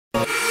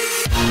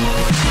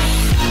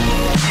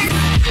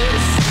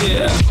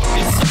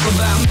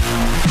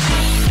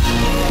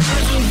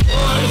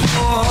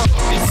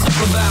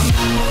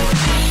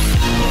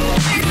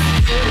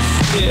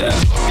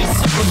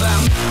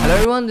Hello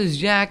everyone, this is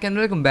Jack and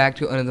welcome back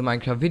to another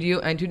Minecraft video,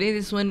 and today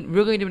this one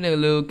we're going to take a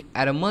look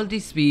at a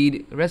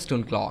multi-speed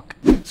redstone clock.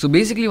 So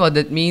basically what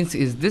that means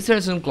is this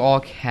redstone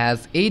clock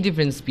has 8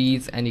 different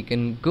speeds and you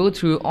can go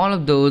through all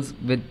of those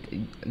with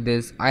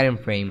this iron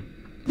frame.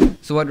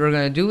 So what we're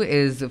going to do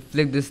is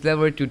flick this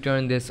lever to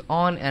turn this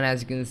on, and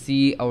as you can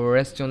see our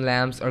redstone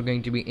lamps are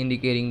going to be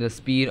indicating the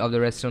speed of the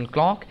redstone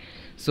clock.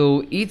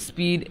 So each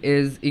speed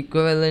is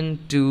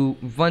equivalent to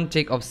 1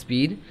 tick of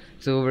speed.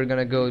 So we're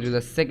gonna go to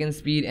the second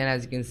speed, and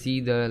as you can see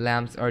the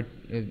lamps are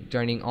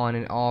turning on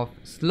and off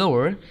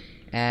slower,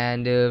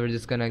 and we're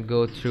just gonna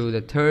go through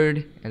the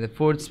third and the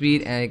fourth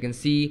speed, and you can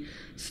see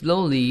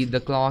slowly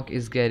the clock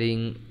is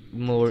getting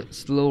more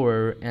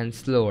slower and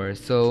slower.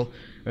 So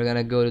we're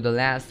gonna go to the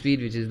last speed,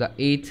 which is the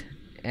 8th,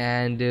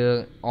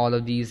 and all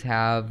of these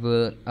have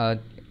a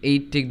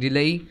 8 tick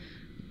delay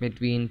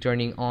between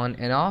turning on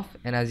and off,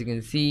 and as you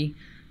can see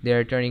they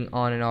are turning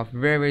on and off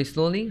very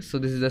slowly. So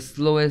this is the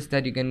slowest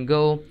that you can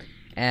go,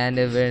 and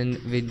when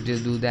we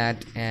do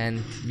that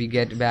and we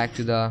get back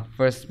to the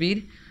first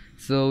speed,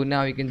 so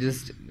now you can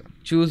just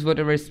choose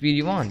whatever speed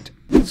you want.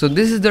 So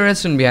this is the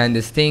redstone behind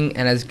this thing,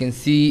 and as you can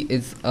see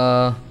it's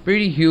a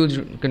pretty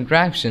huge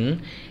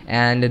contraption,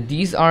 and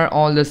these are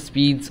all the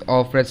speeds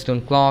of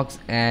redstone clocks,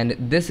 and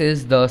this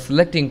is the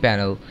selecting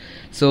panel.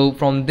 So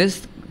from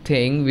this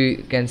thing we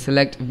can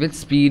select which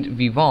speed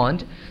we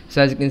want.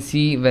 So as you can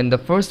see, when the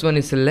first one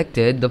is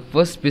selected, the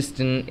first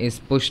piston is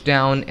pushed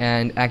down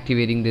and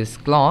activating this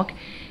clock,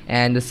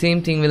 and the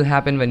same thing will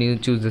happen when you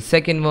choose the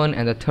second one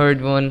and the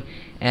third one,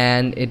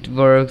 and it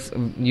works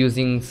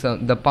using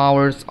the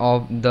powers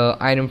of the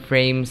iron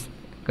frames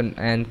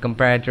and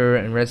comparator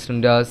and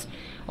redstone dust,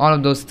 all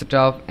of those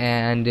stuff,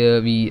 and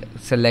we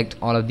select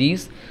all of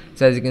these.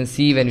 So as you can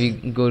see, when we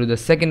go to the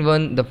second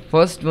one, the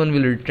first one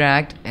will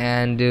retract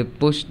and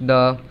push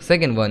the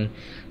second one.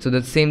 So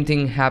the same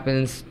thing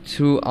happens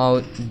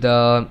throughout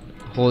the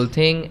whole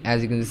thing.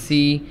 As you can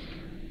see,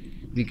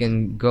 we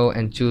can go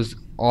and choose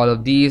all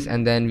of these,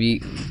 and then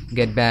we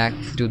get back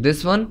to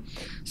this one.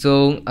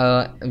 So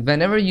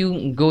whenever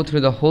you go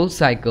through the whole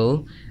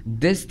cycle,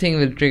 this thing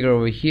will trigger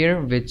over here,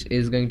 which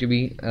is going to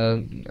be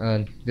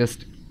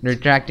just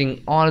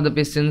retracting all of the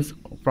pistons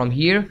from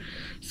here.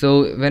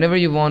 So whenever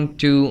you want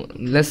to,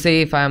 let's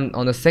say if I'm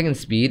on the second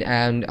speed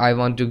and I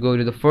want to go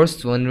to the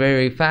first one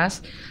very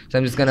fast, so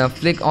I'm just gonna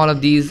flick all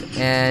of these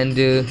and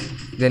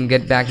then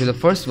get back to the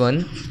first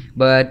one.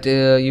 But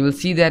you will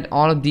see that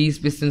all of these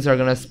pistons are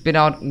gonna spit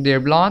out their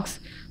blocks.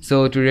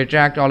 So to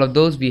retract all of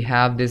those, we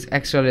have this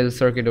extra little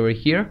circuit over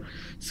here.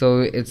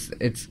 So it's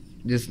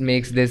just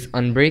makes this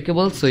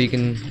unbreakable, so you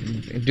can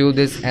do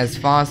this as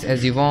fast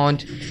as you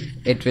want,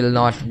 it will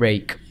not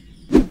break.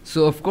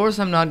 So of course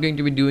I'm not going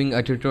to be doing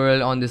a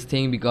tutorial on this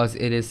thing because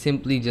it is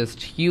simply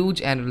just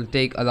huge and it will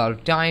take a lot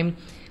of time.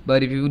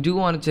 But if you do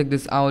want to check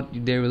this out,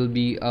 there will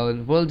be a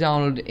world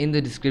download in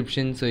the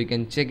description, so you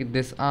can check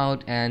this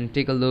out and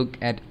take a look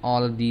at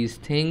all of these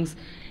things.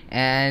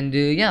 And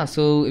yeah,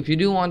 so if you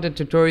do want a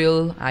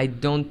tutorial, I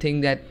don't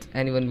think that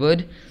anyone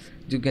would.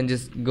 You can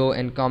just go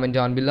and comment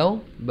down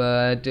below.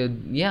 But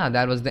yeah,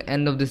 that was the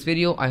end of this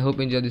video. I hope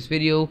you enjoyed this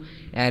video,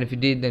 and if you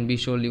did, then be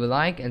sure to leave a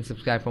like and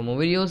subscribe for more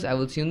videos. I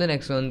will see you in the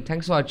next one.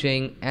 Thanks for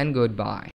watching and goodbye.